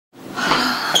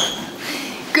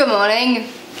Good morning.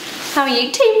 How are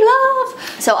you, Team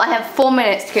Love? So I have 4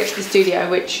 minutes to get to the studio,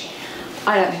 which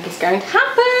I don't think is going to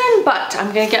happen, but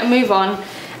I'm going to get a move on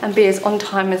and be as on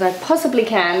time as I possibly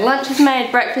can. Lunch is made,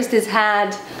 breakfast is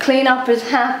had, clean up has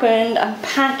happened, I'm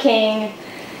packing,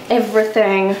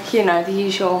 everything, you know, the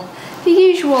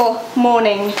usual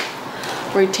morning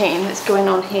routine that's going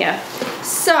on here.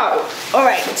 So,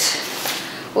 alright,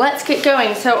 let's get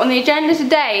going. So on the agenda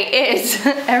today is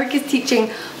Eric is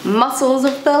teaching muscles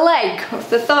of the leg, of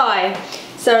the thigh.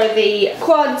 So the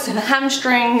quads and the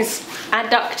hamstrings,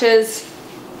 adductors.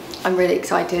 I'm really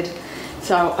excited.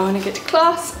 So I want to get to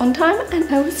class on time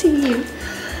and I will see you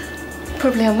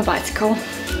probably on the bicycle.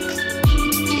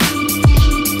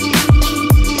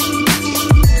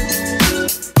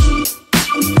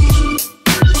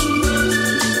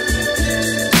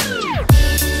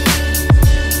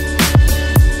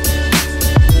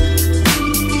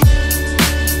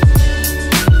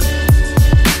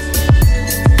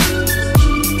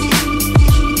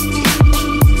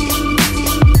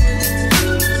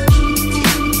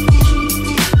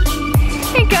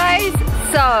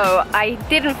 I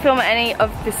didn't film any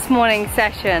of this morning's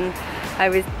session. I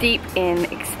was deep in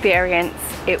experience.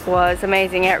 It was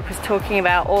amazing. Eric was talking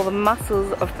about all the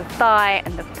muscles of the thigh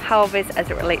and the pelvis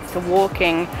as it relates to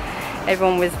walking.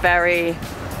 Everyone was a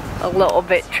little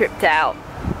bit tripped out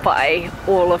by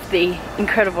all of the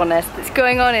incredibleness that's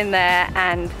going on in there,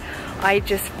 and I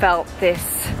just felt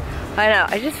this, I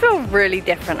don't know, I just feel really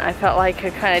different. I felt like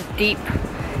a kind of deep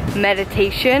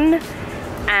meditation,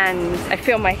 and I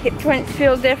feel my hip joints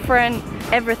feel different.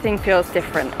 Everything feels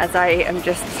different as I am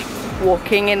just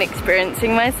walking and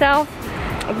experiencing myself.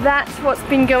 That's what's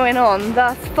been going on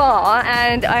thus far,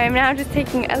 and I am now just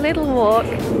taking a little walk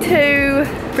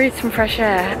to breathe some fresh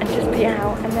air and just be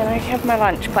out, and then I have my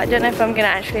lunch, but I don't know if I'm gonna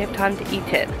actually have time to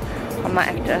eat it. I might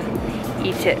have to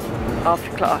eat it after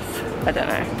class, I don't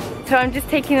know. So I'm just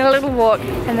taking a little walk,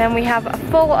 and then we have a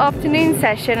full afternoon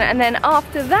session, and then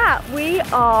after that we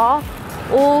are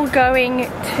all going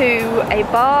to a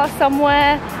bar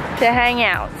somewhere to hang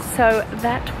out, so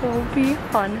that will be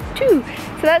fun too.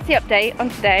 So that's the update on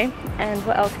today, and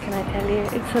what else can I tell you?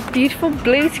 It's a beautiful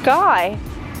blue sky,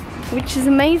 which is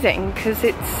amazing because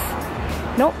it's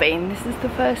not been. This is the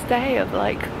first day of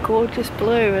like gorgeous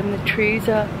blue, and the trees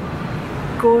are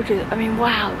gorgeous. I mean,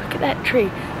 wow, look at that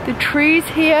tree. The trees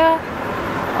here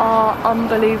are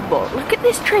unbelievable. Look at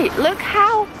this tree, look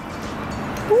how,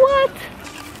 what?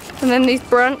 And then these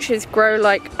branches grow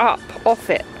like up off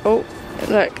it. Oh,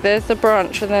 look, there's the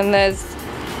branch, and then there's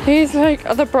these like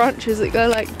other branches that go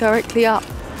like directly up.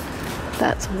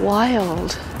 That's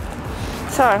wild.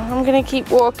 So I'm gonna keep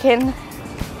walking.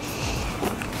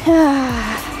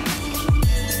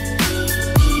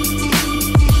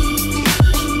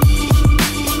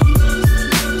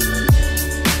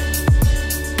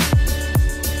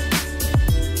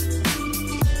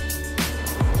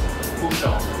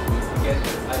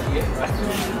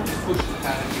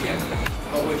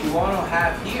 But what you want to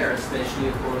have here, especially,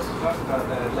 of course, we talked about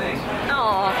that at length.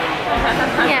 Oh,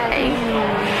 yay.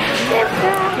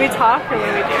 We talk or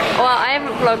what do we do? Well, I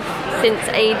haven't vlogged since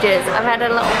ages. I've had a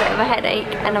little bit of a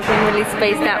headache and I've been really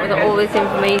spaced out with all this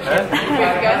information.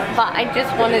 But I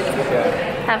just wanted to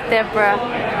have Deborah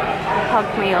hug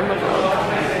me on the vlog.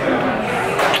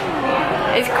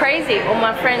 It's crazy, all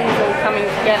my friends all coming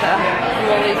together from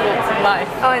all these walks of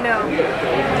life. Oh, I know.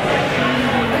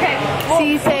 Okay, well,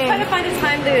 see you soon. We'll try to find a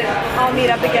time to all meet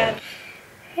up again.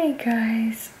 Hey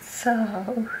guys,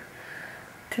 so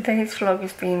today's vlog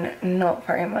has been not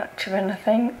very much of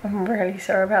anything. I'm really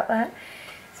sorry about that.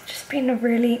 It's just been a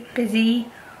really busy,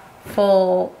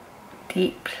 full,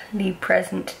 deeply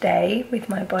present day with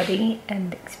my body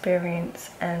and experience,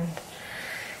 and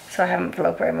so I haven't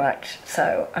vlogged very much,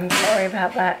 so I'm sorry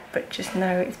about that, but just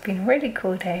know it's been a really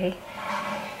cool day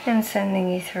and sending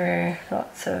you through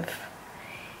lots of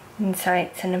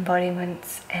insights and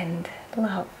embodiments and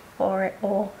love for it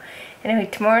all. Anyway,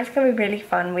 tomorrow's going to be really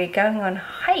fun. We're going on a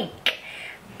hike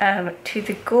to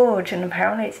the gorge, and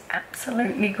apparently it's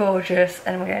absolutely gorgeous,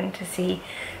 and we're going to see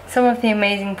some of the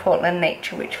amazing Portland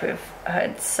nature which we've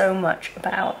heard so much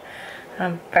about.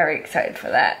 I'm very excited for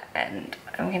that, and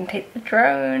I'm going to take the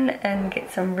drone and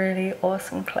get some really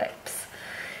awesome clips.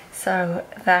 So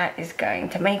that is going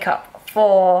to make up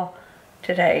for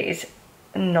today's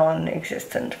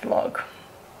non-existent vlog.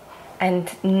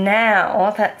 And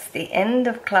now that's the end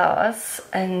of class,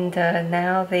 and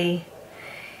now the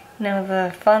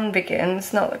fun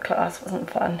begins. Not that class wasn't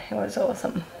fun, it was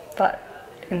awesome, but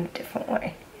in a different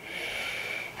way.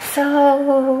 So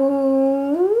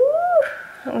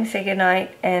let me say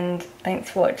goodnight, and thanks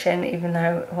for watching, even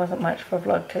though it wasn't much for a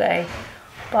vlog today.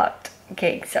 but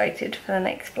get excited for the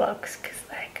next vlogs because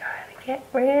they're going to get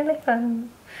really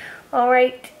fun.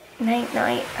 Alright, night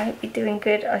night. I hope you're doing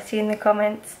good. I'll see you in the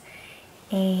comments.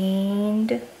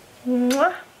 And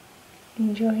mwah,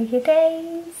 enjoy your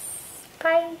days.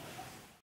 Bye.